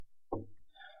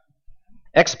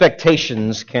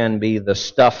Expectations can be the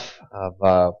stuff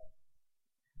of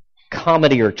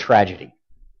comedy or tragedy.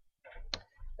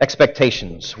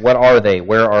 Expectations, what are they?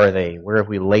 Where are they? Where have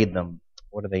we laid them?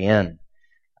 What are they in?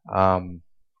 And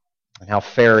how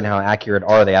fair and how accurate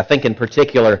are they? I think in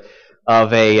particular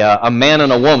of a man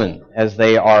and a woman as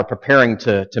they are preparing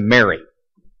to marry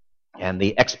and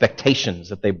the expectations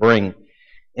that they bring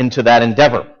into that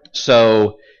endeavor.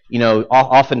 So,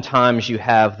 oftentimes you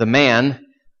have the man,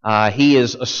 he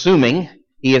is assuming,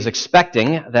 he is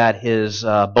expecting that his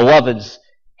beloved's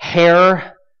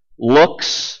hair,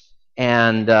 looks,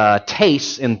 and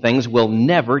tastes in things will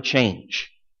never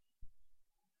change.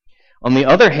 On the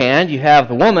other hand, you have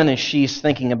the woman, and she's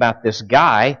thinking about this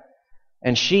guy,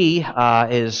 and she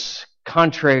is,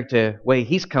 contrary to the way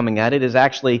he's coming at it, is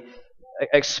actually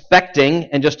expecting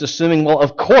and just assuming, well,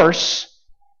 of course,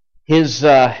 his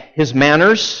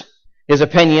manners, his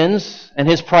opinions, and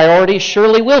his priorities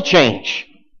surely will change.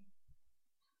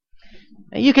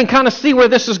 And you can kind of see where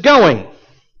this is going,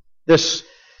 this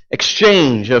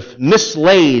exchange of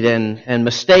mislaid and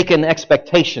mistaken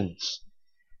expectations.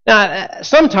 Now,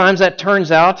 sometimes that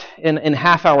turns out in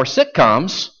half-hour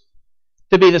sitcoms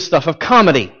to be the stuff of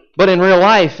comedy, but in real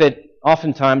life it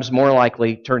oftentimes more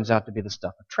likely turns out to be the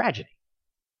stuff of tragedy.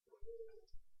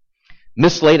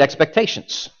 Mislaid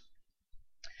expectations.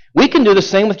 We can do the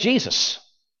same with Jesus.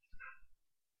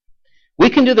 We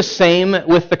can do the same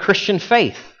with the Christian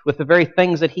faith, with the very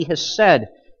things that He has said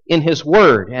in His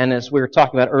Word. And as we were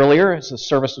talking about earlier, as the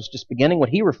service was just beginning, what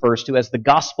He refers to as the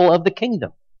gospel of the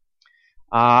kingdom.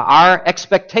 Our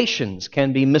expectations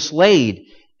can be mislaid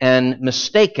and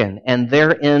mistaken, and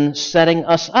therein setting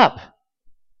us up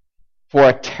for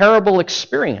a terrible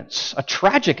experience, a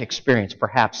tragic experience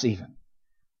perhaps even,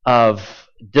 of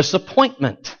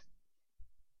disappointment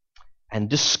and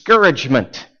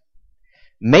discouragement,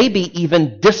 maybe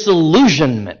even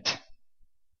disillusionment,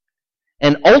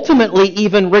 and ultimately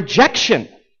even rejection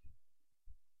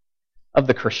of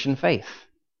the Christian faith.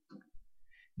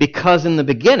 Because in the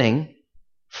beginning,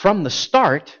 from the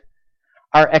start,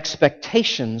 our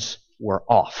expectations were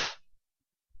off.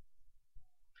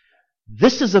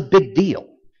 This is a big deal.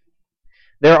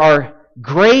 There are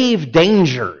grave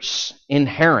dangers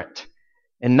inherent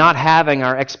in not having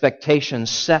our expectations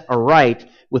set aright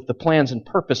with the plans and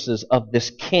purposes of this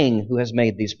King who has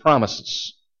made these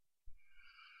promises.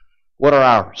 What are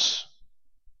ours?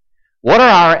 What are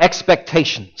our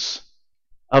expectations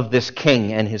of this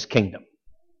King and His kingdom?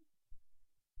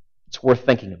 It's worth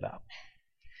thinking about.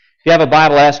 If you have a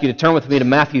Bible, I ask you to turn with me to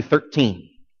Matthew 13.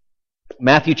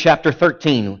 Matthew chapter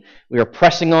 13. We are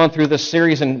pressing on through this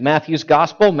series in Matthew's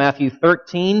Gospel. Matthew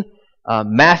 13.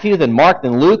 Matthew, then Mark,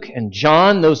 then Luke, and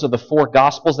John. Those are the four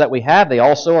Gospels that we have. They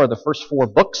also are the first four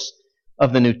books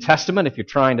of the New Testament. If you're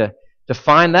trying to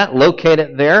find that, locate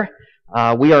it there.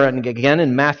 We are again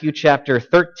in Matthew chapter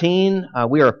 13.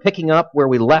 We are picking up where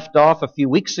we left off a few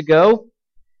weeks ago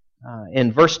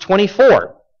in verse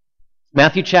 24.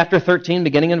 Matthew chapter 13,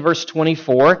 beginning in verse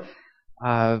 24,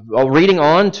 reading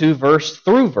on to verse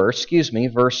 43.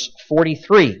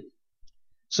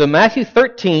 So Matthew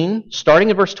 13, starting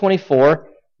at verse 24,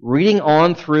 reading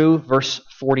on through verse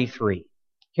 43.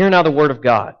 Hear now the word of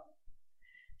God.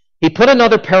 He put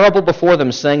another parable before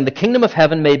them, saying, "The kingdom of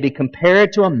heaven may be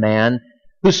compared to a man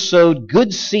who sowed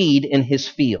good seed in his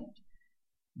field.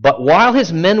 But while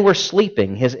his men were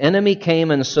sleeping, his enemy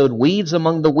came and sowed weeds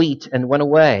among the wheat and went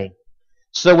away.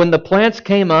 So when the plants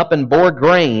came up and bore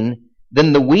grain,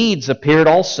 then the weeds appeared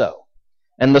also.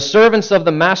 And the servants of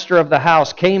the master of the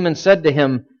house came and said to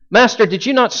him, 'Master, did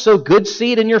you not sow good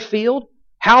seed in your field?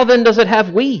 How then does it have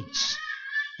weeds?'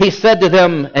 He said to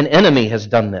them, 'An enemy has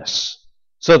done this.'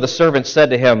 So the servants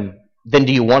said to him, 'Then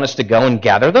do you want us to go and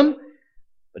gather them?'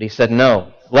 But he said,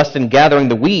 'No, lest in gathering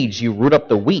the weeds you root up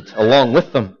the wheat along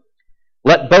with them.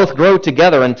 Let both grow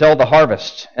together until the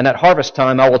harvest. And at harvest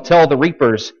time I will tell the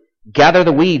reapers, gather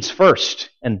the weeds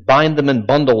first and bind them in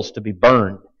bundles to be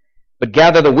burned, but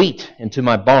gather the wheat into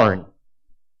my barn.'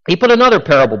 He put another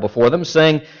parable before them,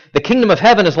 saying, 'The kingdom of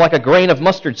heaven is like a grain of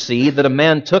mustard seed that a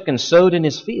man took and sowed in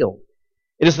his field.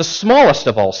 It is the smallest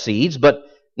of all seeds, but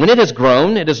when it has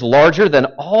grown, it is larger than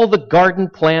all the garden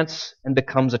plants and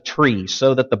becomes a tree,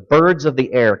 so that the birds of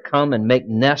the air come and make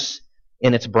nests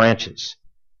in its branches.'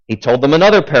 He told them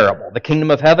another parable. 'The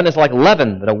kingdom of heaven is like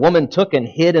leaven that a woman took and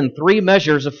hid in 3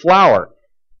 measures of flour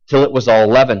till it was all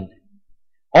leavened.'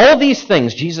 All these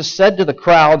things Jesus said to the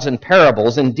crowds in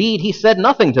parables. Indeed, He said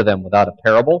nothing to them without a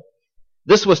parable.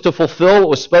 This was to fulfill what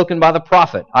was spoken by the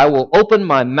prophet. 'I will open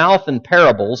my mouth in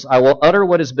parables. I will utter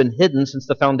what has been hidden since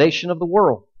the foundation of the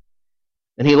world.'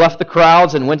 And He left the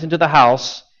crowds and went into the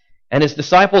house. And his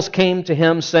disciples came to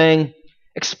him, saying,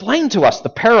 "Explain to us the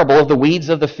parable of the weeds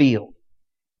of the field."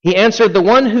 He answered, "The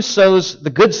one who sows the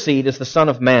good seed is the Son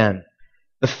of Man.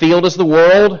 The field is the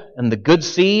world, and the good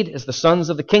seed is the sons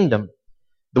of the kingdom.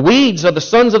 The weeds are the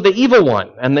sons of the evil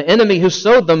one, and the enemy who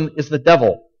sowed them is the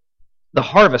devil. The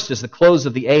harvest is the close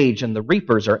of the age, and the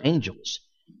reapers are angels.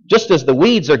 Just as the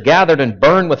weeds are gathered and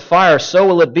burned with fire, so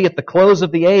will it be at the close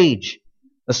of the age.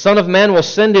 The Son of Man will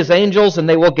send his angels, and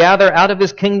they will gather out of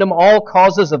his kingdom all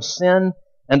causes of sin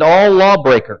and all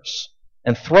lawbreakers,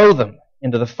 and throw them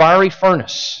into the fiery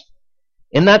furnace.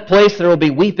 In that place there will be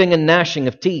weeping and gnashing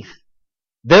of teeth.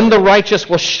 Then the righteous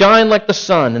will shine like the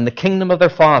sun in the kingdom of their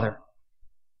Father.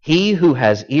 He who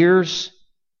has ears,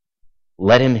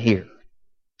 let him hear."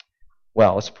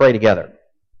 Well, let's pray together.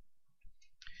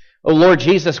 Oh Lord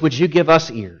Jesus, would you give us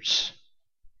ears?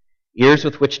 Ears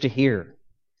with which to hear.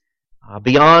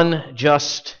 Beyond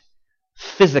just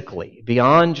physically,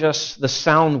 beyond just the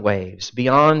sound waves,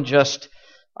 beyond just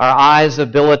our eyes'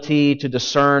 ability to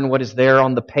discern what is there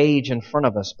on the page in front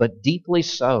of us, but deeply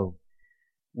so.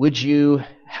 Would you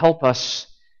help us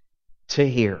to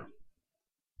hear?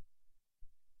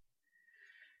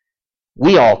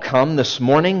 We all come this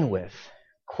morning with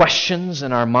questions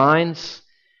in our minds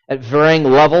at varying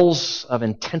levels of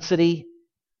intensity.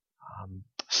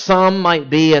 Some might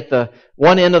be at the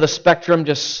one end of the spectrum,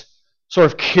 just sort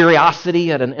of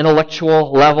curiosity at an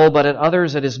intellectual level, but at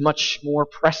others it is much more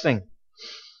pressing.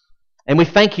 And we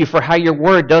thank you for how your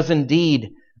word does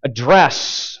indeed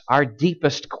address our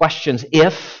deepest questions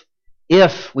if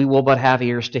we will but have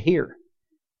ears to hear.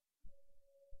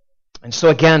 And so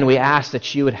again, we ask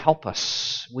that you would help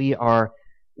us. We are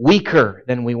weaker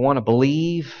than we want to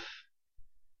believe.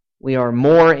 We are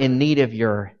more in need of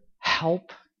your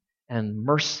help and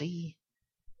mercy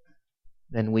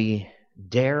than we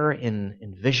dare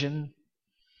envision.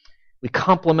 We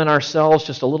compliment ourselves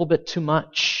just a little bit too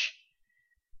much.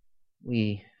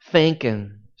 We think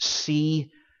and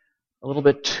see a little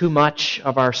bit too much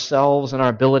of ourselves and our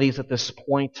abilities at this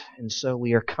point, and so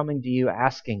we are coming to you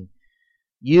asking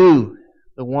you,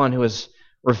 the one who has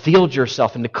revealed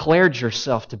yourself and declared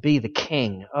yourself to be the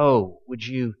King. Oh, would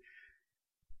you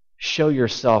show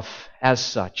yourself as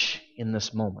such in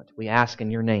this moment? We ask in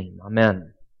your name.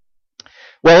 Amen.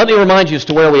 Well, let me remind you as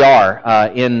to where we are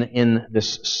in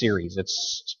this series.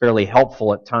 It's fairly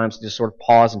helpful at times to just sort of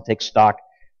pause and take stock.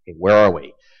 Okay, where are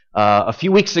we? A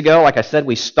few weeks ago, like I said,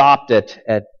 we stopped at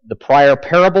the prior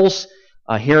parables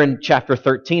here in chapter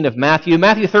 13 of Matthew.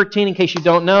 Matthew 13, in case you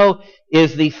don't know,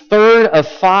 is the third of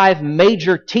 5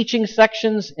 major teaching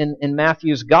sections in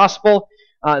Matthew's gospel.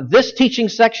 This teaching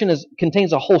section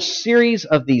contains a whole series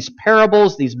of these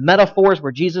parables, these metaphors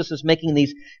where Jesus is making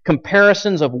these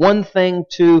comparisons of one thing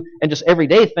to, and just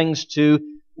everyday things to,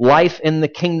 life in the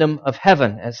kingdom of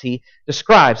heaven, as he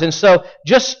describes. And so,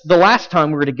 just the last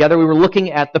time we were together, we were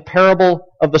looking at the parable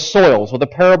of the soils, or the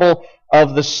parable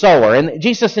of the sower. And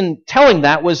Jesus, in telling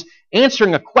that, was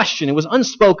answering a question. It was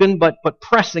unspoken, but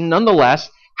pressing nonetheless.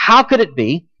 How could it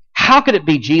be? How could it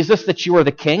be, Jesus, that you are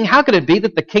the king? How could it be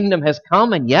that the kingdom has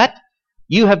come, and yet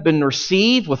you have been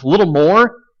received with little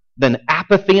more than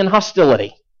apathy and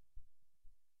hostility?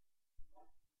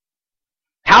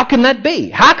 How can that be?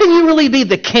 How can you really be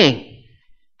the king?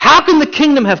 How can the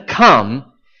kingdom have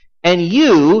come and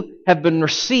you have been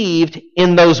received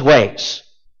in those ways?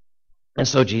 And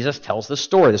so Jesus tells this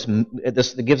story.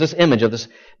 This gives this image of this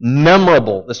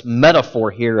memorable, this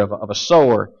metaphor here of a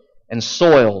sower and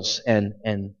soils and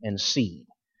seed.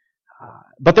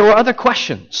 But there were other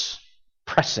questions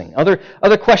pressing,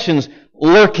 other questions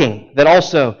lurking that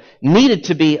also needed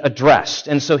to be addressed.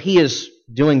 And so he is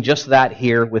doing just that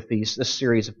here with this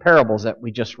series of parables that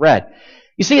we just read.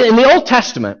 You see, in the Old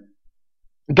Testament,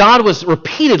 God was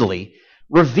repeatedly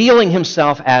revealing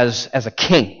himself as a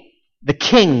king, the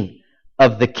King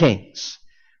of the kings.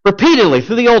 Repeatedly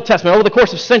through the Old Testament, over the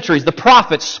course of centuries, the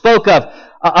prophets spoke of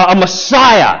a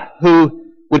Messiah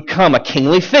who would come, a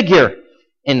kingly figure,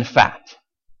 in fact.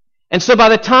 And so by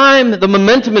the time the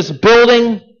momentum is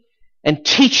building and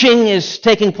teaching is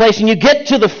taking place, and you get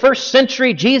to the first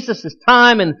century, Jesus'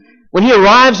 time, and when he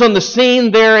arrives on the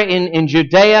scene there in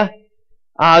Judea,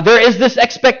 there is this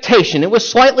expectation. It was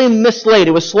slightly mislaid.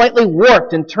 It was slightly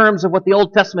warped in terms of what the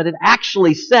Old Testament had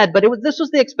actually said, but this was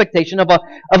the expectation of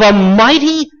a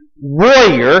mighty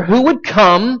warrior who would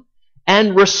come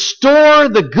and restore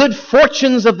the good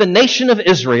fortunes of the nation of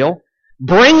Israel,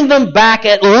 bring them back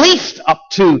at least up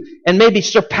to and maybe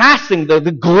surpassing the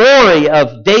glory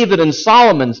of David and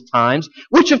Solomon's times,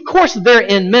 which of course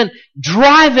therein meant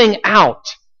driving out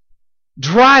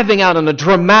in a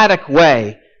dramatic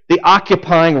way the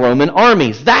occupying Roman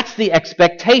armies. That's the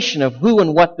expectation of who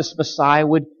and what this Messiah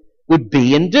would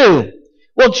be and do.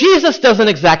 Well, Jesus doesn't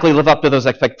exactly live up to those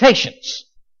expectations.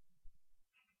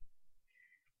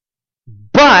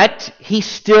 But he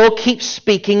still keeps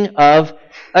speaking of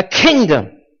a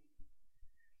kingdom,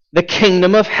 the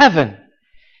kingdom of heaven.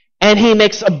 And he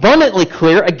makes abundantly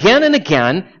clear again and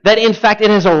again that in fact it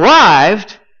has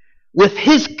arrived with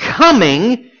his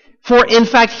coming, for in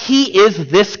fact he is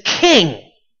this king.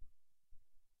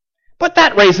 But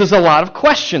that raises a lot of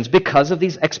questions because of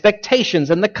these expectations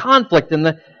and the conflict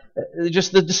and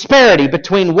just the disparity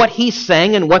between what he's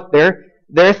saying and what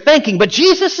they're thinking. But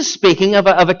Jesus is speaking of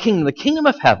a kingdom, the kingdom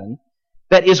of heaven,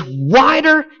 that is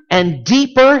wider and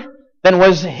deeper than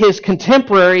was his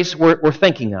contemporaries were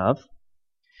thinking of.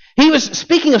 He was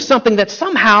speaking of something that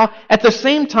somehow at the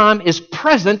same time is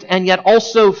present and yet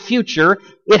also future.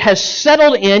 It has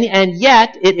settled in and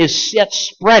yet it is yet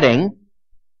spreading.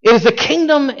 It is a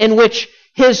kingdom in which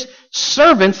his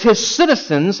servants, his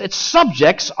citizens, its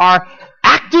subjects are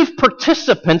active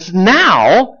participants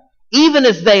now, even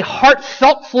as they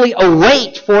heartfeltly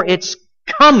await for its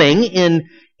coming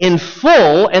in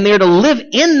full, and they are to live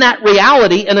in that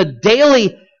reality on a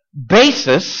daily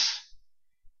basis.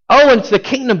 Oh, and it's the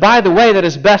kingdom, by the way, that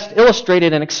is best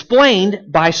illustrated and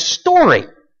explained by story.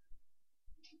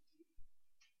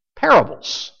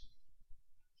 Parables.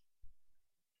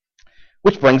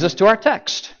 Which brings us to our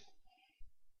text.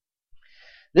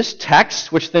 This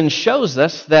text, which then shows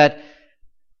us that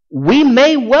we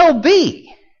may well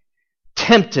be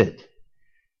tempted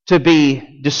to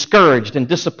be discouraged and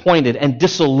disappointed and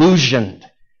disillusioned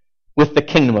with the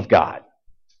kingdom of God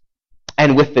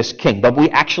and with this king. But we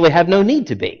actually have no need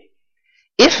to be,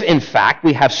 if in fact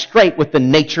we have straight what the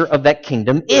nature of that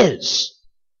kingdom is,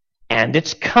 and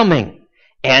its coming,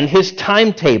 and his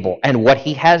timetable, and what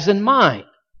he has in mind.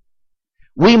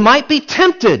 We might be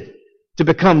tempted to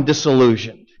become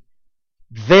disillusioned.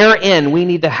 Therein, we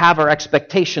need to have our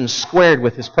expectations squared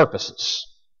with his purposes.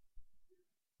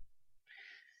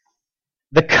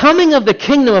 The coming of the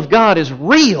kingdom of God is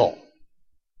real.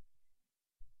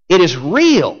 It is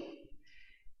real.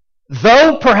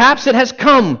 Though perhaps it has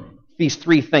come, these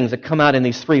three things that come out in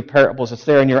these three parables, it's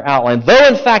there in your outline. Though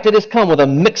in fact it has come with a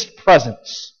mixed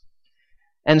presence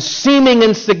and seeming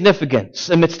insignificance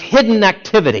amidst hidden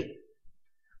activity.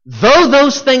 Though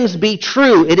those things be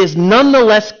true, it is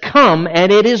nonetheless come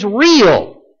and it is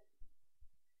real.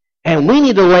 And we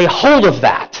need to lay hold of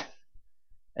that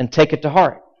and take it to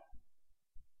heart.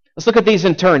 Let's look at these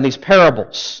in turn, these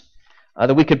parables,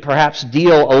 that we could perhaps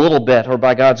deal a little bit, or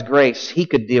by God's grace, he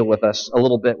could deal with us a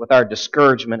little bit with our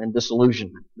discouragement and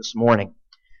disillusionment this morning.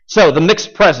 So, the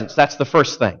mixed presence, that's the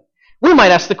first thing. We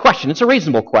might ask the question, it's a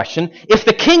reasonable question, if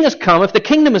the king has come, if the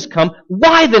kingdom has come,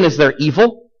 why then is there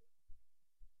evil?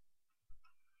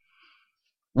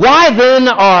 Why then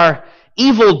are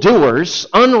evildoers,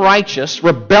 unrighteous,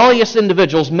 rebellious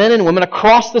individuals, men and women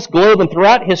across this globe and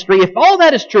throughout history, if all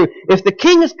that is true, if the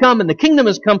king has come and the kingdom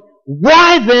has come,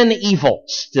 why then evil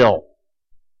still?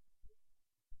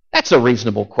 That's a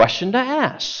reasonable question to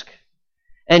ask.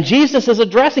 And Jesus is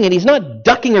addressing it. He's not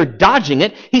ducking or dodging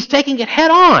it. He's taking it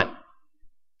head on.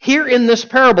 Here in this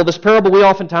parable we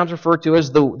oftentimes refer to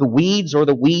as the weeds or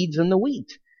the weeds and the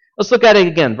wheat. Let's look at it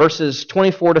again, verses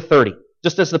 24 to 30.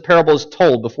 Just as the parable is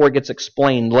told before it gets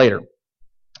explained later.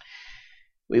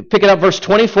 We pick it up, verse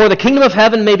 24. The kingdom of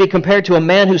heaven may be compared to a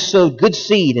man who sowed good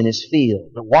seed in his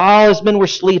field. But while his men were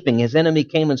sleeping, his enemy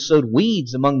came and sowed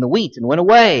weeds among the wheat and went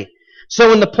away. So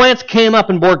when the plants came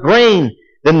up and bore grain,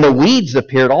 then the weeds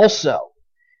appeared also.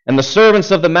 And the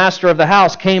servants of the master of the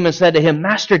house came and said to him,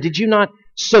 Master, did you not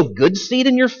sow good seed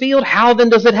in your field? How then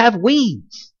does it have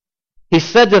weeds? He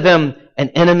said to them, An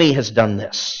enemy has done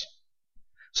this.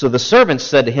 So the servants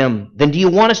said to him, Then do you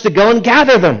want us to go and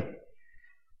gather them?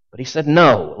 But he said,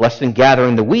 No, lest in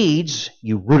gathering the weeds,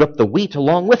 you root up the wheat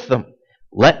along with them.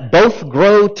 Let both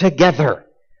grow together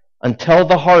until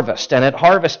the harvest. And at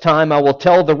harvest time I will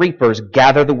tell the reapers,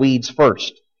 Gather the weeds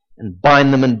first, and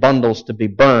bind them in bundles to be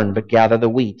burned, but gather the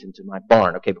wheat into my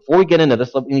barn. Okay, before we get into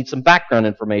this, we need some background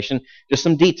information, just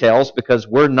some details, because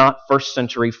we're not first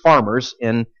century farmers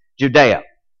in Judea.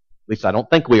 At least I don't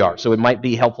think we are. So it might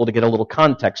be helpful to get a little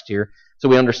context here so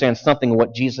we understand something of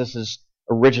what Jesus'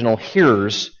 original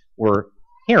hearers were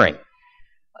hearing.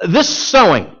 This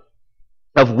sowing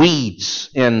of weeds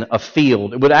in a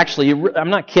field, it would actually,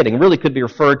 I'm not kidding, really could be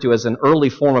referred to as an early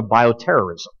form of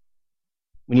bioterrorism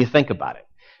when you think about it.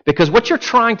 Because what you're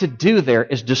trying to do there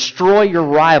is destroy your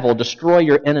rival, destroy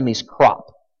your enemy's crop.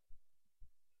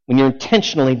 When you're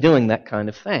intentionally doing that kind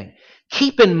of thing.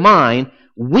 Keep in mind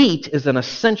wheat is an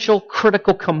essential,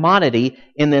 critical commodity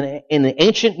in the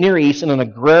ancient Near East in an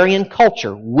agrarian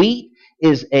culture. Wheat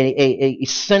is a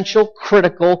essential,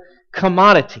 critical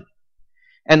commodity.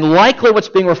 And likely what's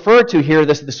being referred to here,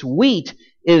 this wheat,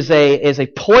 is a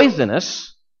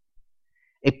poisonous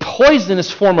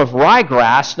form of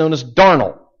ryegrass known as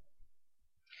darnel.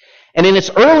 And in its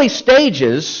early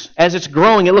stages, as it's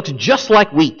growing, it looks just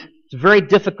like wheat. It's very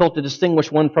difficult to distinguish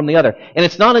one from the other. And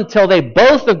it's not until they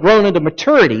both have grown into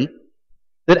maturity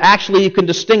that actually you can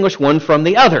distinguish one from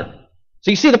the other.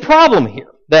 So you see the problem here,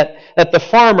 that the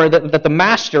farmer, that the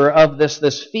master of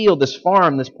this field, this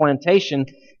farm, this plantation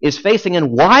is facing,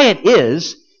 and why it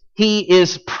is he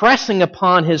is pressing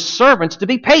upon his servants to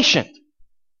be patient.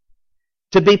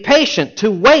 To be patient, to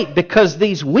wait, because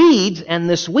these weeds and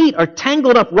this wheat are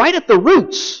tangled up right at the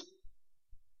roots.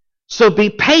 So be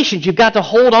patient. You've got to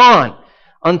hold on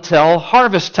until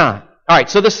harvest time. All right,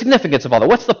 so the significance of all that.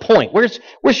 What's the point? Where's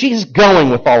Jesus going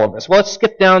with all of this? Well, let's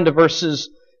skip down to verses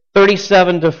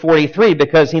 37 to 43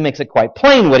 because he makes it quite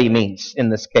plain what he means in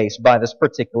this case by this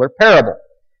particular parable.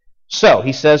 So,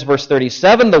 he says, verse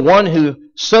 37, the one who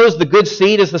sows the good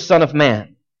seed is the Son of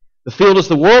Man. The field is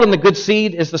the world, and the good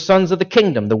seed is the sons of the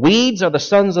kingdom. The weeds are the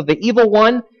sons of the evil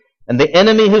one, and the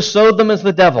enemy who sowed them is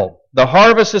the devil. The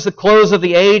harvest is the close of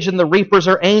the age, and the reapers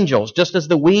are angels. Just as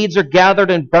the weeds are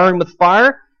gathered and burned with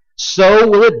fire, so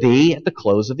will it be at the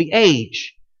close of the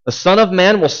age. The Son of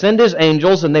Man will send his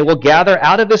angels, and they will gather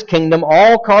out of his kingdom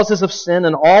all causes of sin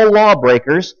and all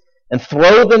lawbreakers, and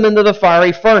throw them into the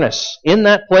fiery furnace. In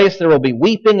that place there will be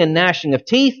weeping and gnashing of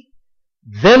teeth.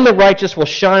 Then the righteous will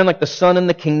shine like the sun in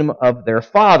the kingdom of their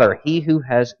Father. He who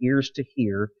has ears to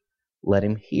hear, let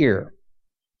him hear.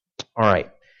 All right.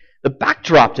 The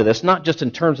backdrop to this, not just in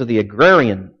terms of the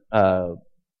agrarian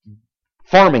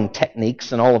farming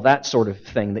techniques and all of that sort of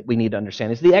thing that we need to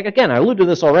understand, is again, I alluded to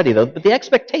this already though, but the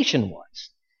expectation was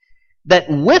that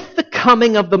with the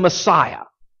coming of the Messiah,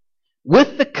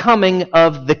 with the coming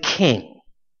of the King,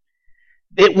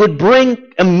 it would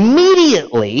bring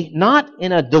immediately, not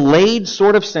in a delayed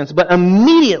sort of sense, but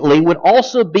immediately would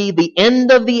also be the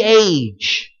end of the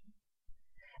age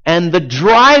and the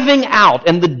driving out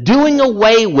and the doing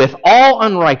away with all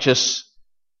unrighteous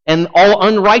and all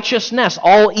unrighteousness,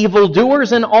 all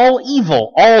evildoers and all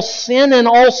evil, all sin and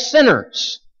all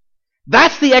sinners.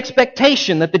 That's the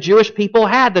expectation that the Jewish people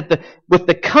had, that with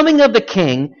the coming of the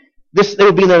King, there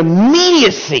would be an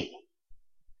immediacy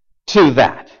to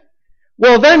that.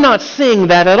 Well, they're not seeing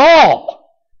that at all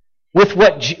with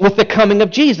the coming of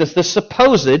Jesus, the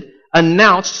supposed,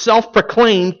 announced,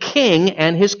 self-proclaimed King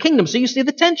and his kingdom. So you see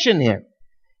the tension here.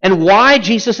 And why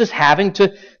Jesus is having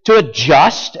to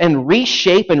adjust and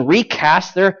reshape and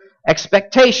recast their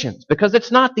expectations. Because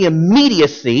it's not the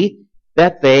immediacy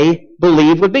that they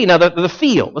believe would be. Now, the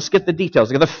field, let's get the details.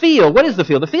 The field, what is the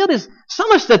field? The field is,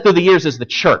 some have said through the years, is the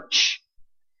church.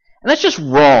 And that's just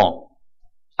wrong.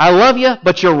 I love you,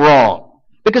 but you're wrong.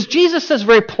 Because Jesus says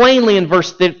very plainly in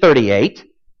verse 38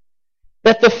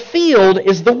 that the field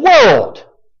is the world.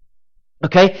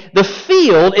 Okay? The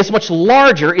field is much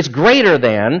larger, is greater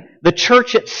than the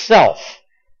church itself.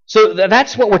 So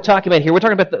that's what we're talking about here. We're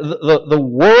talking about the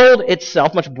world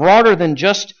itself, much broader than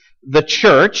just the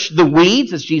church. The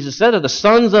weeds, as Jesus said, are the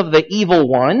sons of the evil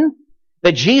one.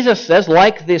 That Jesus says,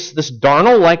 like this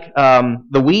darnel, like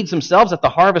the weeds themselves at the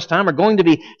harvest time, are going to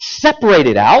be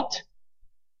separated out,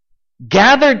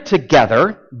 gathered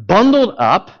together, bundled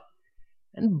up,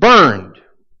 and burned,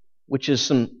 which is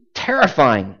some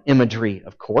terrifying imagery,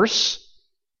 of course,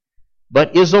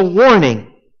 but is a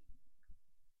warning.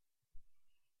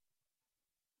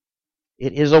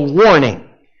 It is a warning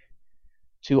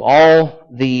to all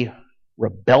the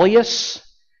rebellious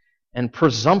and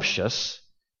presumptuous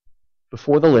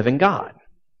before the living God.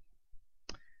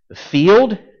 The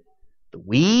field, the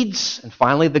weeds, and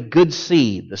finally the good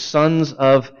seed, the sons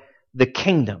of the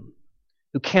kingdom,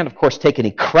 who can't, of course, take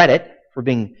any credit for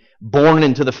being born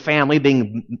into the family,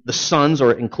 being the sons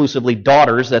or inclusively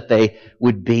daughters that they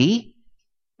would be.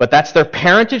 But that's their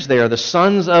parentage. They are the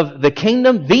sons of the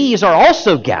kingdom. These are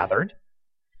also gathered,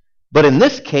 but in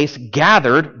this case,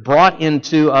 gathered, brought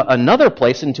into another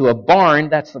place, into a barn.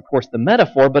 That's, of course, the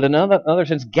metaphor, but in another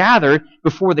sense, gathered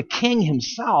before the king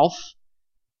himself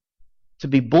to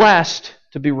be blessed,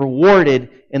 to be rewarded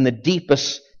in the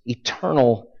deepest,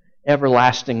 eternal,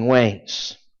 everlasting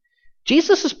ways.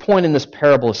 Jesus' point in this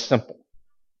parable is simple.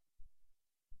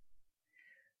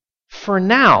 For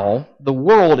now, the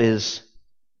world is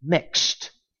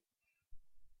mixed.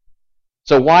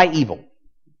 So why evil?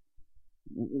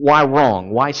 Why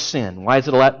wrong? Why sin? Why is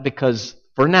it allowed? Because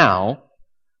for now,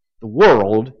 the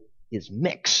world is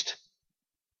mixed.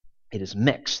 It is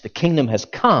mixed. The kingdom has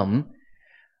come,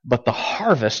 but the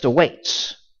harvest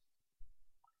awaits.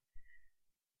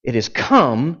 It has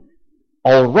come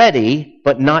already,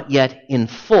 but not yet in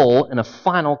full, in a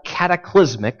final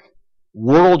cataclysmic,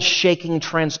 world-shaking,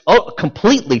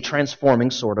 completely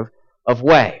transforming sort of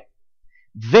way.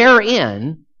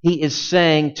 Therein, he is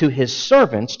saying to his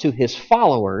servants, to his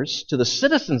followers, to the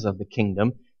citizens of the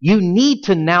kingdom, you need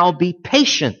to now be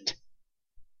patient.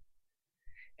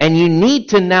 And you need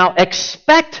to now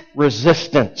expect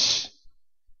resistance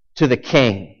to the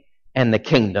king and the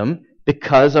kingdom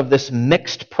because of this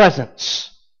mixed presence.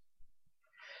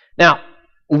 Now,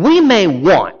 we may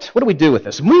want, what do we do with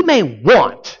this? We may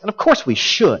want, and of course we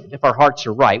should if our hearts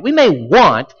are right, we may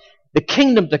want the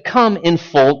kingdom to come in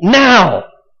full now.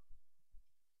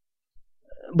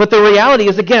 But the reality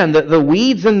is, again, that the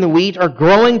weeds and the wheat are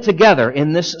growing together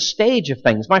in this stage of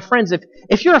things. My friends,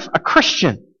 if you're a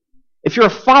Christian, if you're a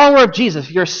follower of Jesus,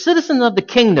 if you're a citizen of the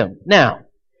kingdom, now,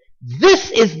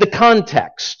 this is the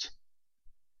context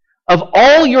of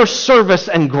all your service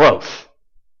and growth.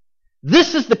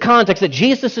 This is the context that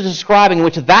Jesus is describing in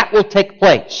which that will take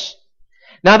place.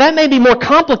 Now, that may be more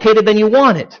complicated than you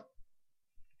want it,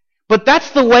 but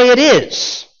that's the way it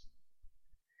is.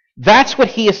 That's what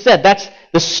he has said. That's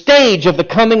the stage of the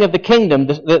coming of the kingdom,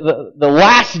 the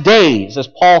last days, as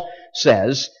Paul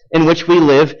says, in which we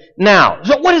live now.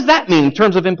 So what does that mean in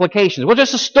terms of implications? Well,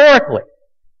 just historically.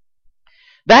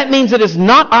 That means it is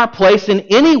not our place in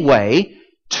any way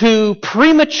to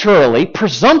prematurely,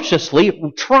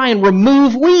 presumptuously try and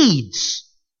remove weeds.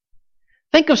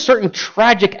 Think of certain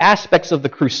tragic aspects of the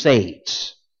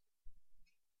Crusades.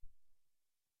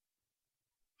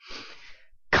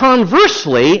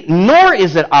 Conversely, nor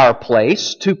is it our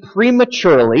place to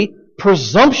prematurely,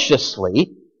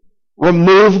 presumptuously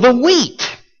remove the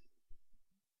wheat.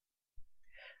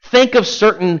 Think of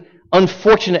certain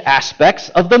unfortunate aspects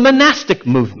of the monastic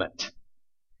movement.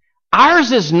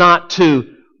 Ours is not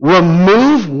to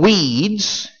remove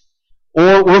weeds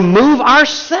or remove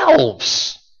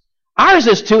ourselves. Ours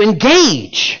is to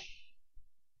engage.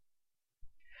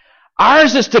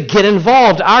 Ours is to get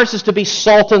involved. Ours is to be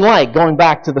salt and light, going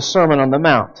back to the Sermon on the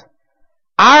Mount.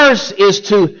 Ours is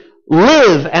to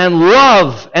live and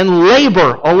love and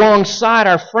labor alongside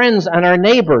our friends and our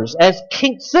neighbors as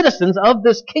citizens of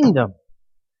this kingdom,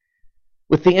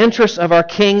 with the interests of our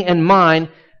King in mind,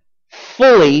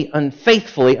 fully and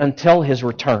faithfully until His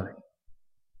return.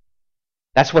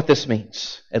 That's what this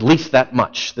means. At least that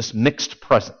much, this mixed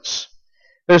presence.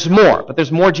 There's more, but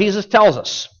there's more Jesus tells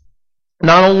us.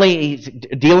 Not only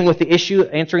dealing with the issue,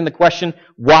 answering the question,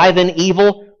 why then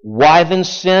evil? Why then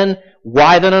sin?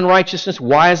 Why then unrighteousness?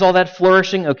 Why is all that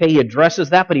flourishing? Okay, he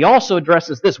addresses that, but he also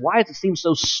addresses this. Why does it seem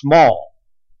so small,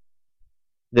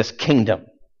 this kingdom?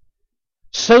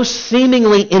 So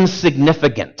seemingly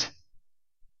insignificant.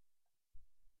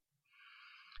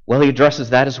 Well, he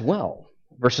addresses that as well.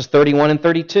 Verses 31 and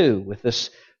 32, with this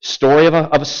story of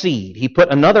a seed. He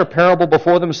put another parable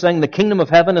before them, saying, the kingdom of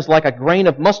heaven is like a grain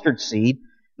of mustard seed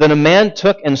that a man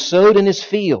took and sowed in his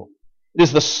field. It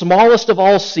is the smallest of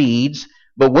all seeds,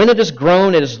 but when it is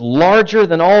grown, it is larger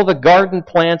than all the garden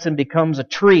plants and becomes a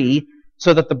tree,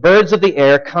 so that the birds of the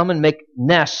air come and make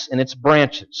nests in its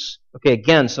branches. Okay,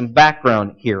 again, some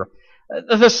background here.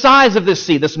 The size of this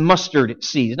seed, this mustard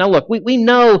seed. Now look, we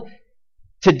know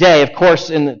today, of course,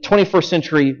 in the 21st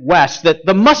century West, that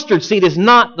the mustard seed is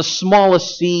not the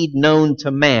smallest seed known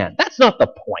to man. That's not the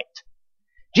point.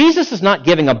 Jesus is not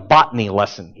giving a botany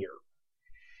lesson here.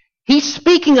 He's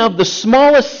speaking of the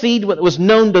smallest seed that was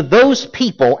known to those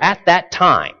people at that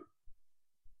time.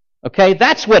 Okay,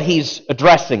 that's what he's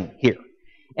addressing here.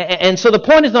 And so the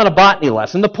point is not a botany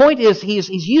lesson. The point is he's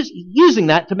using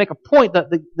that to make a point, that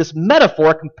this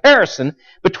metaphor, comparison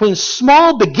between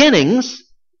small beginnings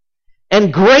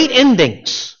and great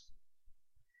endings.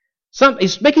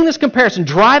 He's making this comparison,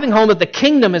 driving home that the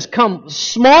kingdom has come,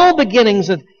 small beginnings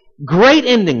and great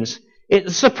endings.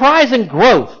 It's surprising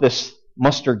growth, this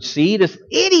mustard seed, this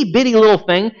itty-bitty little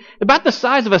thing, about the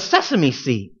size of a sesame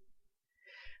seed,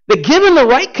 that given the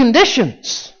right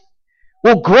conditions,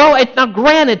 will grow. Now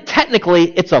granted,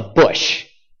 technically, it's a bush.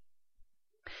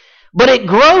 But it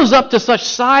grows up to such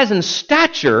size and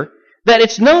stature that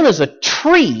it's known as a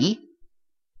tree,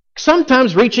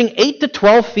 sometimes reaching 8 to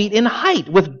 12 feet in height,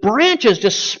 with branches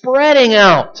just spreading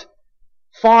out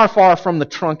far, far from the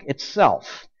trunk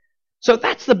itself. So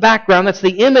that's the background, that's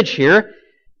the image here.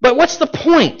 But what's the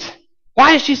point?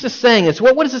 Why is Jesus saying this?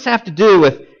 What does this have to do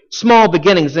with small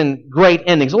beginnings and great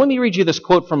endings? Well, let me read you this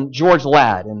quote from George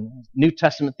Ladd, a New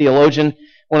Testament theologian.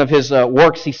 One of his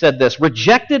works, he said this: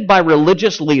 rejected by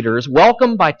religious leaders,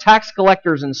 welcomed by tax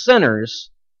collectors and sinners,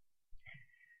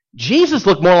 Jesus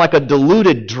looked more like a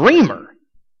deluded dreamer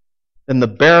than the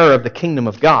bearer of the kingdom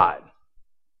of God.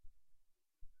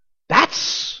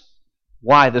 That's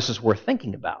why this is worth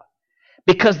thinking about.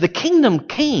 Because the kingdom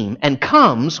came and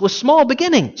comes with small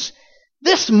beginnings.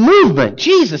 This movement,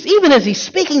 Jesus, even as he's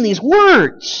speaking these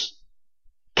words,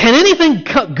 can anything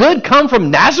good come from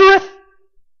Nazareth?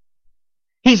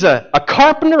 He's a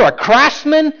carpenter, a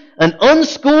craftsman, an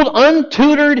unschooled,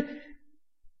 untutored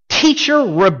teacher,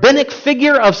 rabbinic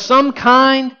figure of some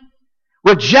kind,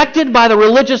 rejected by the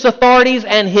religious authorities,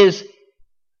 and his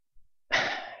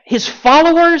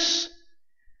followers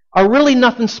are really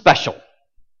nothing special.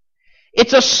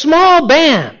 It's a small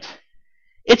band.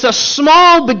 It's a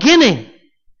small beginning.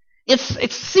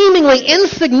 It's seemingly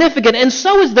insignificant, and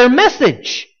so is their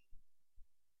message.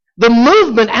 The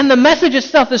movement and the message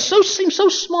itself seems so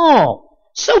small,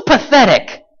 so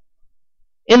pathetic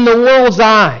in the world's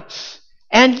eyes.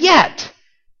 And yet,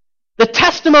 the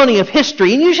testimony of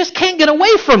history, and you just can't get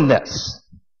away from this,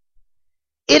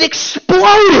 it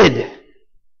exploded.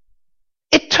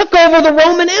 It took over the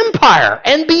Roman Empire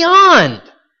and beyond.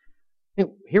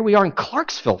 Here we are in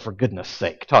Clarksville, for goodness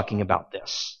sake, talking about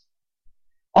this.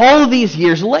 All of these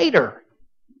years later.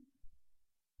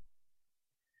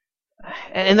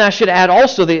 And I should add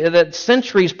also that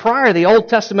centuries prior, the Old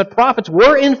Testament prophets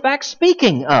were in fact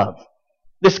speaking of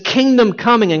this kingdom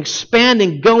coming and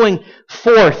expanding, going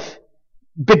forth,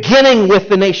 beginning with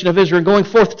the nation of Israel, going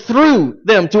forth through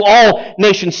them to all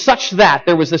nations, such that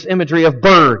there was this imagery of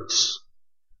birds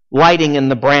lighting in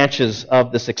the branches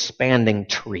of this expanding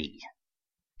tree.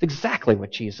 It's exactly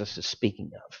what Jesus is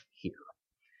speaking of here.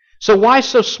 So why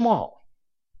so small?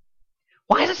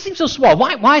 Why does it seem so small?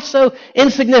 Why so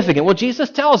insignificant? Well,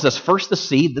 Jesus tells us, first the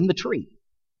seed, then the tree.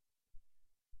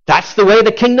 That's the way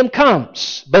the kingdom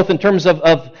comes, both in terms of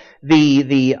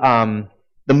the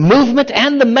movement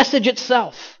and the message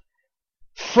itself.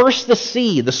 First the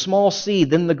seed, the small seed,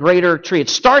 then the greater tree. It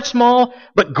starts small,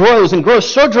 but grows, and grows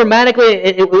so dramatically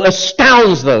it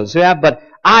astounds those who have but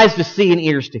eyes to see and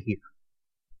ears to hear.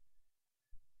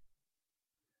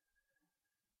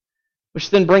 Which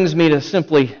then brings me to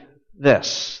simply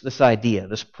this idea,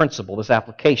 this principle, this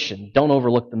application. Don't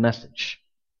overlook the message.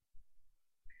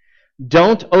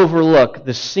 Don't overlook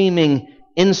the seeming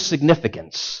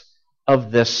insignificance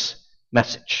of this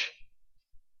message.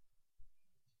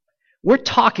 We're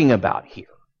talking about here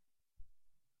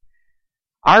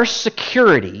our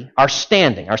security, our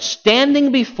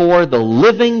standing before the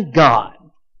living God,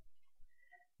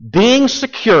 being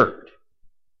secured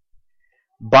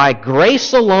by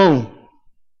grace alone,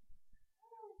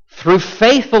 through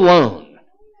faith alone,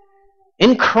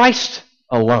 in Christ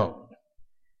alone.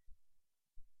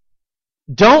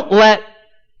 Don't let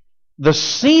the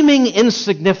seeming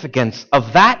insignificance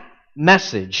of that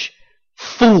message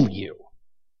fool you.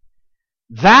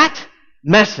 That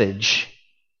message,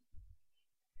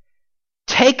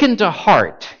 taken to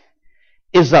heart,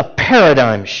 is a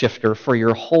paradigm shifter for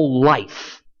your whole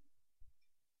life.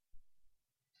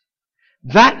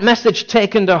 That message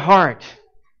taken to heart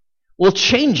will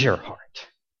change your heart.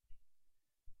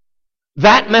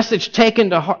 That message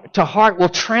taken to heart will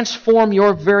transform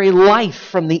your very life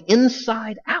from the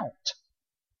inside out.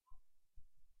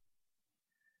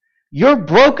 Your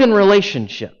broken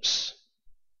relationships,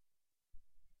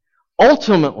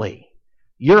 ultimately,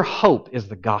 your hope is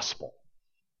the gospel.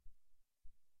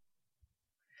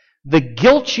 The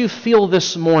guilt you feel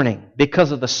this morning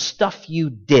because of the stuff you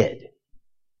did,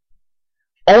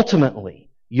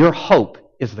 ultimately, your hope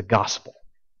is the gospel.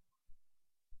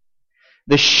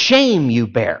 The shame you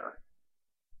bear,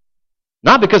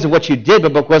 not because of what you did,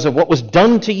 but because of what was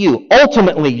done to you,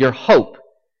 ultimately, your hope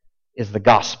is the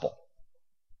gospel.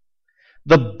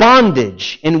 The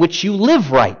bondage in which you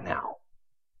live right now,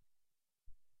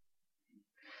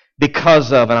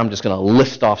 because of, and I'm just going to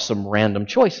list off some random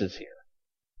choices here,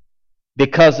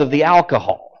 because of the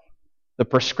alcohol, the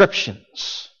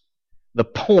prescriptions, the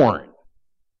porn,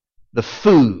 the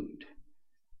food,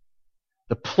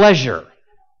 the pleasure,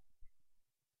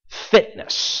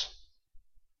 fitness,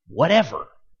 whatever.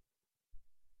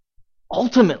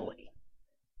 Ultimately,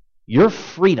 your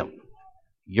freedom,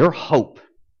 your hope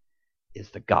is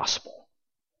the gospel.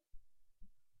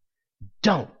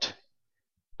 Don't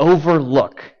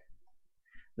overlook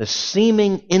the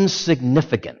seeming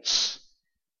insignificance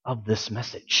of this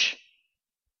message.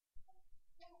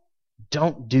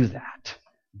 Don't do that.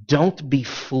 Don't be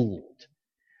fooled.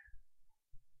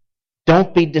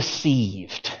 Don't be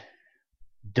deceived.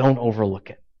 Don't overlook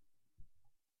it.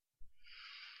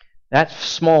 That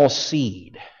small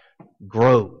seed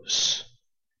grows.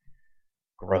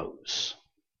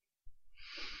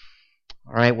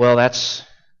 All right, well, that's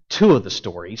two of the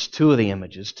stories, two of the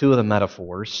images, two of the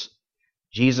metaphors.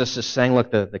 Jesus is saying, look,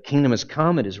 the kingdom has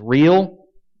come. It is real.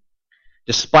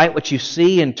 Despite what you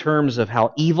see in terms of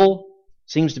how evil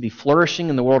seems to be flourishing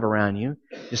in the world around you,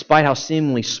 despite how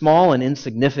seemingly small and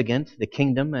insignificant the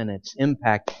kingdom and its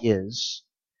impact is.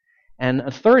 And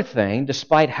a third thing,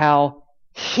 despite how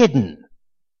hidden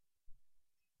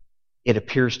it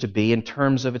appears to be in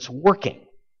terms of its working.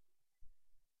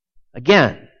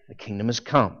 Again, the kingdom has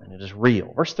come and it is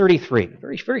real. Verse 33,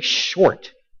 very, very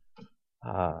short,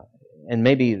 and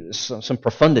maybe some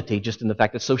profundity just in the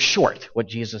fact it's so short, what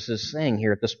Jesus is saying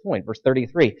here at this point. Verse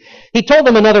 33, he told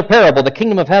them another parable. The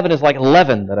kingdom of heaven is like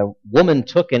leaven that a woman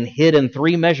took and hid in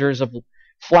 3 measures of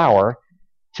flour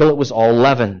till it was all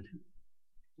leavened.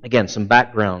 Again, some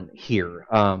background here.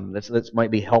 This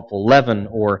might be helpful. Leaven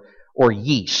or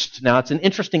yeast. Now, it's an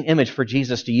interesting image for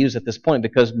Jesus to use at this point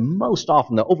because most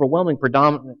often, the overwhelming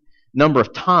predominant number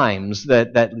of times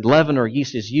that leaven or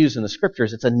yeast is used in the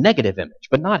Scriptures, it's a negative image,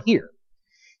 but not here.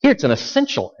 Here, it's an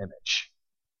essential image.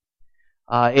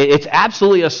 It's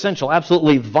absolutely essential,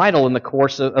 absolutely vital in the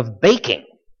course of baking.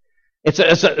 It's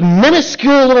a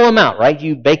minuscule little amount, right?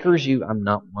 You bakers, I'm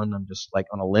not one, I'm just like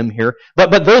on a limb here.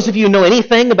 But those of you who know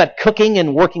anything about cooking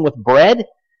and working with bread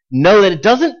know that it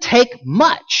doesn't take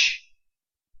much.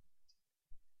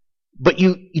 But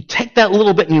you take that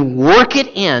little bit and you work it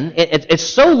in. It's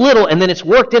so little, and then it's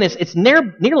worked in. It's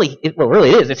nearly, well,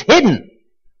 really it is. It's hidden.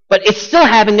 But it's still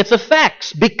having its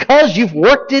effects because you've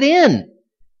worked it in.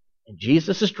 And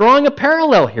Jesus is drawing a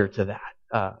parallel here to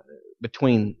that,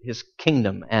 between his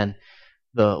kingdom and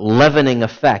the leavening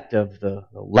effect of the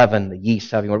leaven, the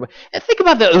yeast having worked. And think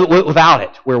about that without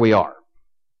it, where we are.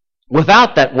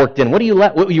 Without that worked in, you're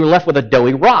left with a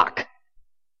doughy rock.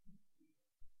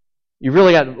 You've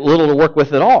really got little to work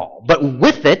with at all. But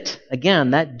with it,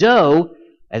 again, that dough,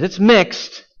 as it's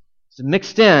mixed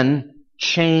in,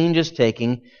 change is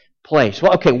taking place.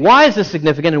 Well, okay, why is this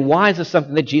significant and why is this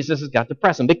something that Jesus has got to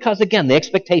press on? Because, again, the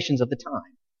expectations of the time.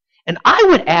 And I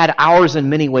would add ours in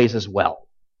many ways as well.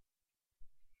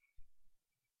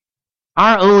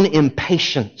 Our own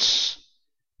impatience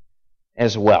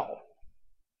as well.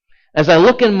 As I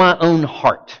look in my own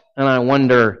heart and I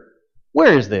wonder,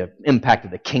 where is the impact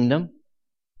of the kingdom?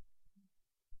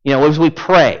 You know, as we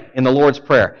pray in the Lord's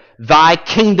Prayer, thy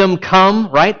kingdom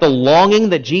come, right? The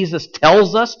longing that Jesus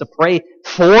tells us to pray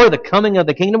for the coming of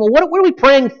the kingdom. Well, what are we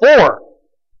praying for?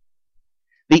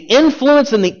 The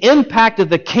influence and the impact of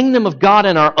the kingdom of God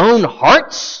in our own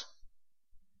hearts?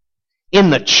 In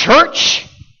the church?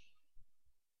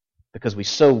 Because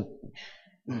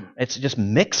it's just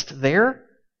mixed there.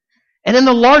 And in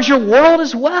the larger world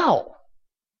as well.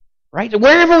 Right?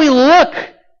 Wherever we look,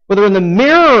 whether in the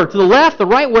mirror, to the left, the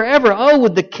right, wherever,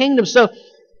 with the kingdom. So,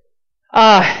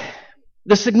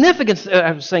 the significance,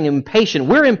 I was saying impatient.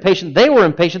 We're impatient. They were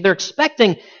impatient. They're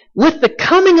expecting, with the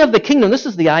coming of the kingdom, this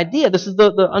is the idea, this is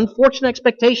the unfortunate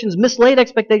expectations, mislaid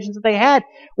expectations that they had,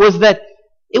 was that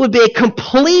it would be a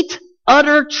complete,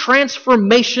 utter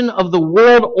transformation of the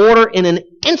world order in an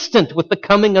instant with the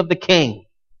coming of the king.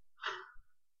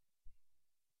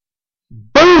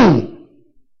 Boom!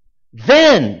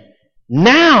 Then,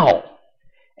 now.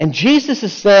 And Jesus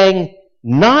is saying,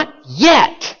 not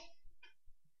yet.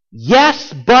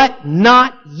 Yes, but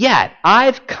not yet.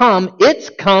 I've come, it's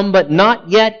come, but not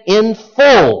yet in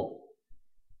full.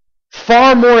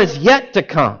 Far more is yet to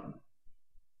come.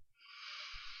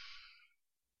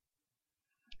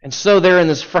 And so they're in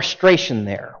this frustration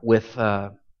there with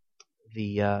the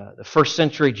first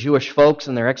century Jewish folks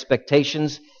and their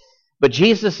expectations. But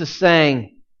Jesus is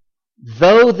saying,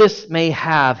 though this may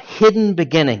have hidden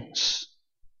beginnings,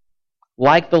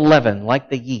 like the leaven, like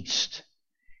the yeast,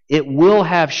 it will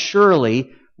have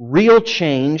surely real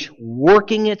change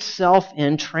working itself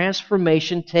in,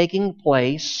 transformation taking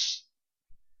place.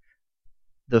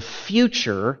 The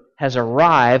future has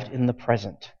arrived in the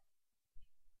present.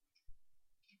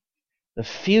 The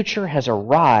future has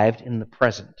arrived in the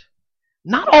present.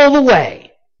 Not all the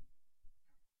way,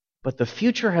 but the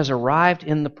future has arrived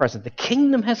in the present. The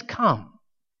kingdom has come.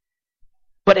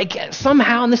 But again,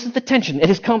 somehow, and this is the tension,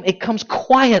 it comes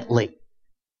quietly.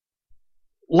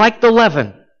 Like the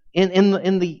leaven in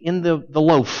the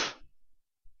loaf.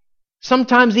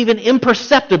 Sometimes even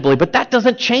imperceptibly, but that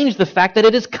doesn't change the fact that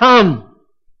it has come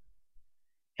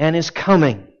and is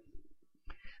coming.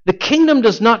 The kingdom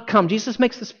does not come. Jesus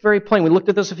makes this very plain. We looked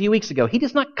at this a few weeks ago. He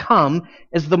does not come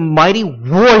as the mighty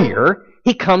warrior.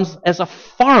 He comes as a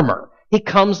farmer. He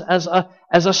comes as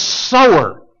a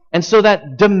sower. And so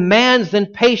that demands then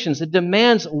patience. It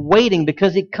demands waiting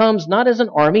because he comes not as an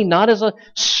army, not as a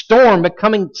storm, but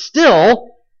coming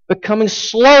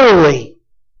slowly.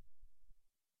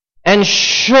 And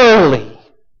surely,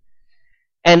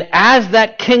 and as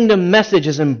that kingdom message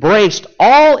is embraced,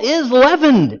 all is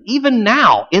leavened, even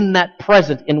now, in that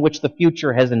present in which the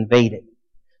future has invaded.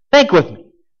 Think with me.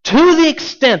 To the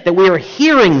extent that we are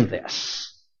hearing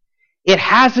this, it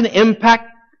has an impact,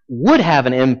 would have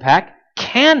an impact,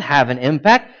 can have an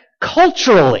impact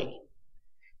culturally.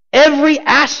 Every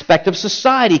aspect of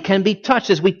society can be touched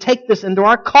as we take this into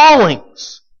our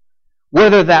callings,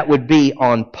 whether that would be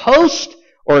on post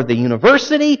or the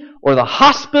university or the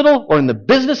hospital or in the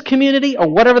business community or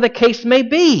whatever the case may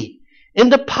be,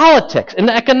 into politics,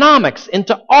 into economics,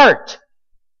 into art,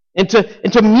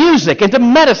 into music, into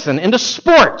medicine, into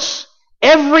sports.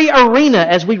 Every arena,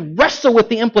 as we wrestle with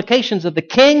the implications of the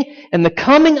King and the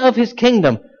coming of His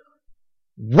kingdom,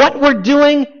 what we're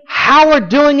doing, how we're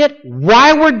doing it,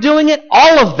 why we're doing it,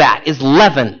 all of that is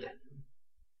leavened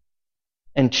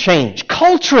and changed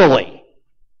culturally,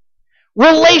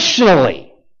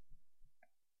 relationally.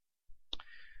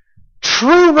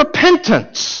 True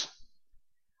repentance,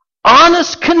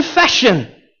 honest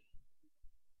confession,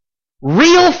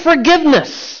 real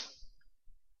forgiveness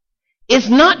is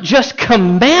not just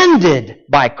commanded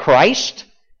by Christ,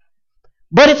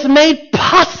 but it's made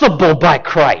possible by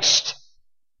Christ.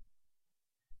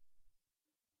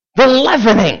 The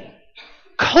leavening,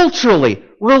 culturally,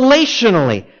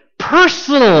 relationally,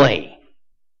 personally,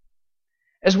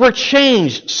 as we're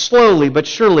changed slowly but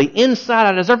surely inside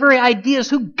out, as our very ideas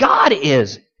who God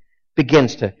is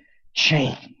begins to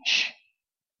change.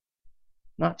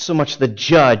 Not so much the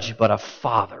judge, but a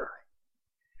father.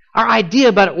 Our idea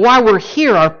about why we're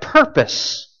here, our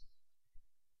purpose,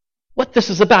 what this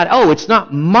is about. Oh, it's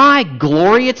not my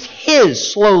glory, it's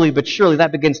His. Slowly but surely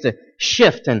that begins to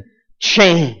shift and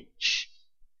change.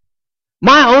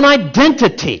 My own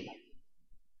identity.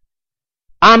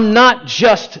 I'm not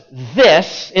just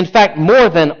this. In fact, more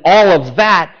than all of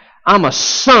that, I'm a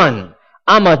son.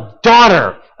 I'm a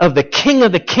daughter of the King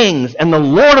of the Kings and the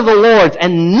Lord of the Lords,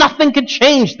 and nothing could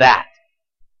change that.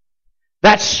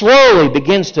 That slowly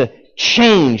begins to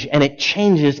change, and it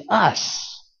changes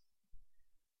us.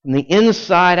 From the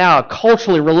inside out,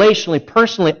 culturally, relationally,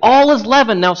 personally, all is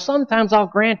leavened. Now, sometimes I'll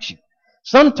grant you,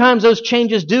 sometimes those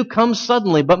changes do come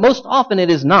suddenly, but most often it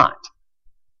is not.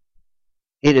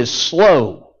 It is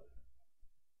slow,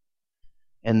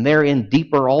 and therein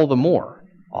deeper all the more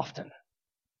often.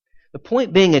 The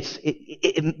point being,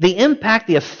 the impact,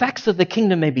 the effects of the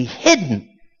kingdom may be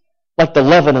hidden, like the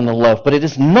leaven in the loaf, but it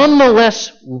is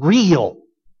nonetheless real.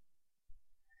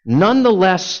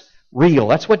 Nonetheless real.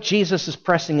 That's what Jesus is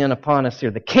pressing in upon us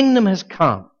here. The kingdom has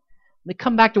come. Let me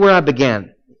come back to where I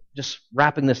began, just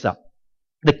wrapping this up.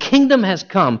 The kingdom has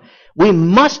come. We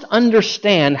must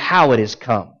understand how it has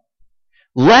come,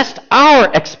 lest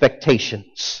our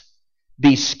expectations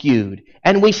be skewed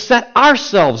and we set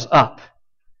ourselves up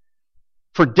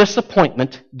for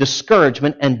disappointment,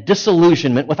 discouragement, and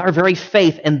disillusionment with our very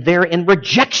faith, and therein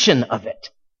rejection of it.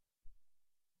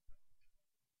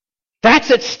 That's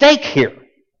at stake here.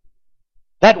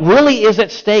 That really is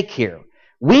at stake here.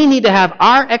 We need to have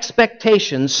our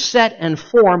expectations set and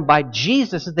formed by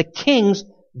Jesus as the King's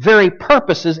very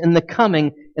purposes in the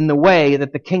coming, in the way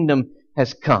that the kingdom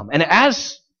has come. And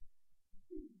as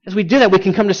we do that, we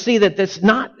can come to see that that's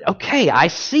not, okay, I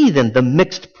see then the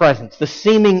mixed presence, the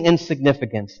seeming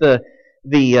insignificance,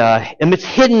 amidst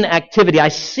hidden activity. I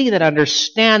see that, I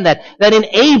understand that. That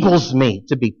enables me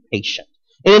to be patient.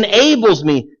 It enables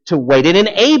me to wait. It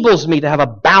enables me to have a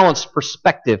balanced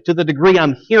perspective to the degree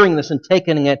I'm hearing this and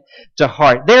taking it to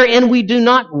heart. Therein we do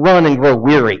not run and grow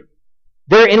weary.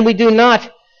 Therein we do not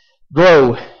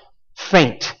grow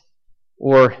faint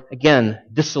or, again,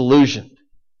 disillusioned.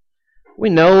 We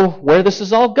know where this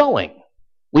is all going.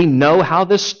 We know how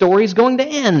this story is going to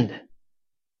end.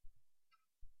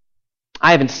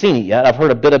 I haven't seen it yet. I've heard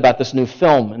a bit about this new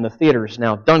film in the theaters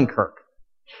now, Dunkirk.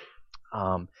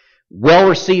 Well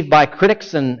received by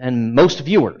critics and most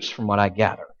viewers, from what I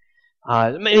gather.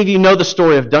 Many of you know the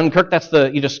story of Dunkirk.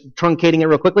 You're just truncating it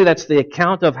real quickly. That's the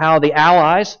account of how the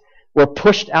Allies were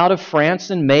pushed out of France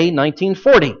in May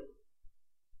 1940.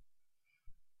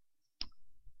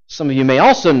 Some of you may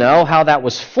also know how that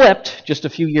was flipped just a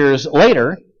few years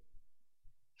later,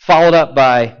 followed up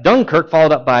by Dunkirk,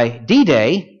 followed up by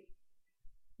D-Day,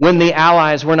 when the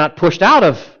Allies were not pushed out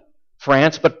of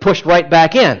France, but pushed right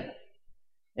back in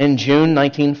June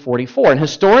 1944. And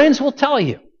historians will tell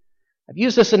you, I've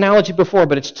used this analogy before,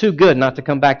 but it's too good not to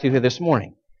come back to here this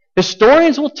morning.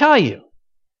 Historians will tell you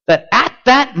that at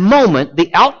that moment,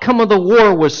 the outcome of the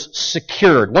war was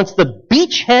secured. Once the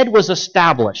beachhead was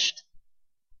established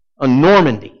on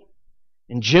Normandy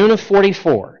in June of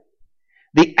 44,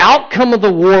 The outcome of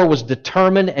the war was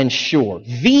determined and sure.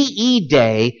 VE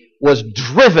Day was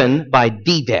driven by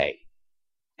D-Day.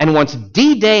 And once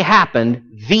D-Day happened,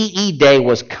 VE Day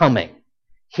was coming.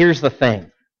 Here's the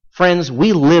thing. Friends,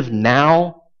 we live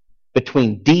now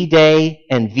between D-Day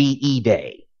and VE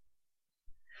Day.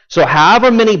 So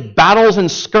however many battles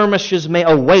and skirmishes may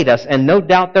await us, and no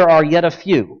doubt there are yet a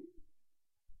few,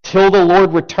 till the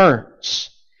Lord returns,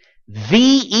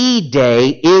 VE Day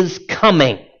is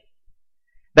coming.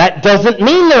 That doesn't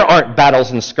mean there aren't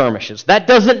battles and skirmishes. That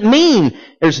doesn't mean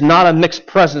there's not a mixed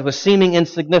presence with seeming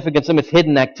insignificance and with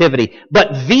hidden activity.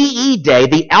 But VE Day,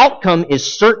 the outcome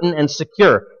is certain and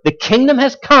secure. The kingdom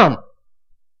has come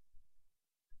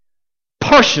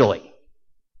partially.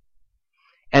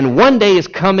 And one day is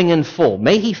coming in full.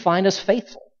 May He find us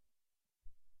faithful.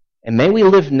 And may we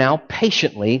live now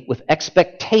patiently with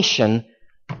expectation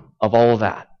of all of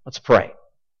that. Let's pray.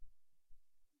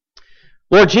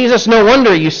 Lord Jesus, no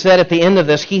wonder you said at the end of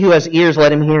this, he who has ears,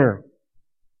 let him hear.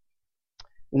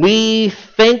 We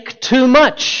think too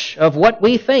much of what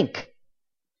we think.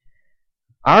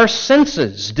 Our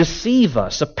senses deceive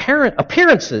us.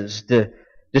 Appearances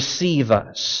deceive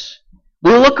us.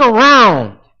 We look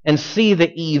around and see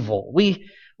the evil. We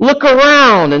look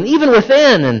around and even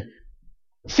within and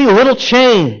see little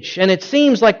change. And it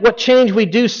seems like what change we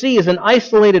do see is in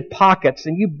isolated pockets.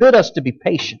 And you bid us to be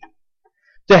patient,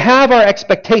 to have our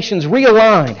expectations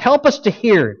realigned. Help us to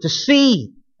hear, to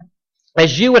see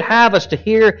as you would have us to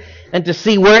hear and to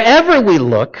see wherever we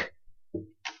look,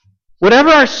 whatever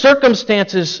our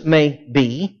circumstances may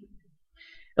be.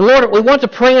 And Lord, we want to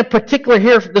pray in particular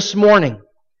here this morning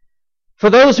for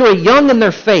those who are young in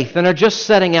their faith and are just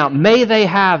setting out. May they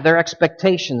have their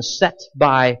expectations set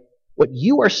by what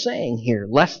you are saying here,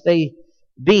 lest they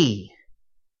be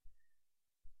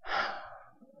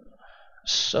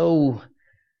so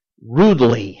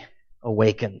rudely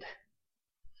awakened.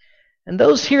 And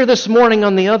those here this morning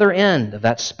on the other end of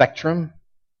that spectrum,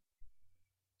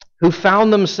 who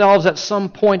found themselves at some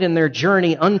point in their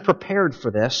journey unprepared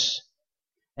for this,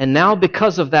 and now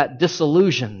because of that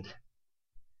disillusioned,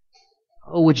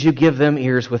 oh, would you give them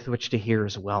ears with which to hear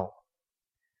as well?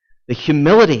 The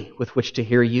humility with which to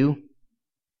hear you,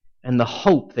 and the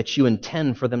hope that you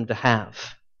intend for them to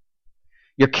have.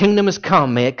 Your kingdom has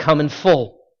come. May it come in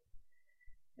full.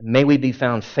 And may we be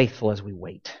found faithful as we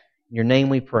wait. In your name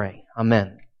we pray.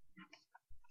 Amen.